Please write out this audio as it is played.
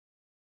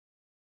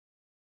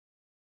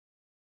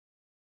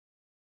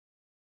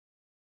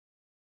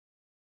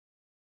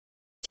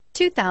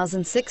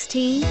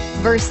2016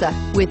 Versa.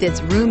 With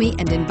its roomy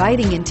and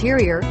inviting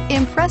interior,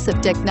 impressive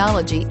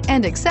technology,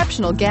 and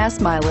exceptional gas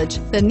mileage,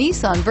 the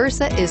Nissan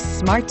Versa is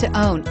smart to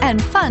own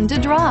and fun to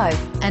drive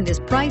and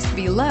is priced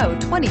below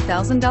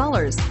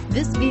 $20,000.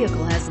 This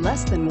vehicle has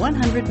less than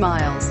 100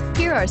 miles.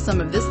 Here are some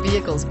of this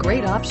vehicle's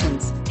great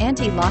options: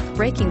 anti-lock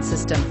braking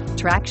system,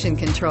 traction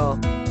control,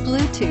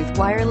 Bluetooth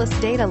wireless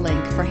data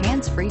link for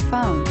hands-free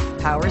phone,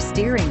 power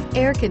steering,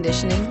 air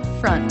conditioning,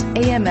 front,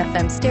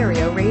 AM/FM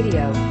stereo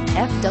radio,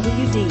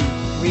 FWD,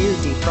 rear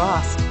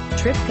defrost,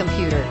 trip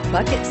computer,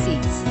 bucket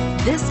seats.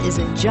 This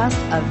isn't just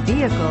a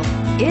vehicle,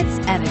 it's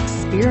an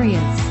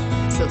experience.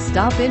 So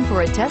stop in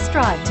for a test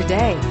drive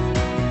today.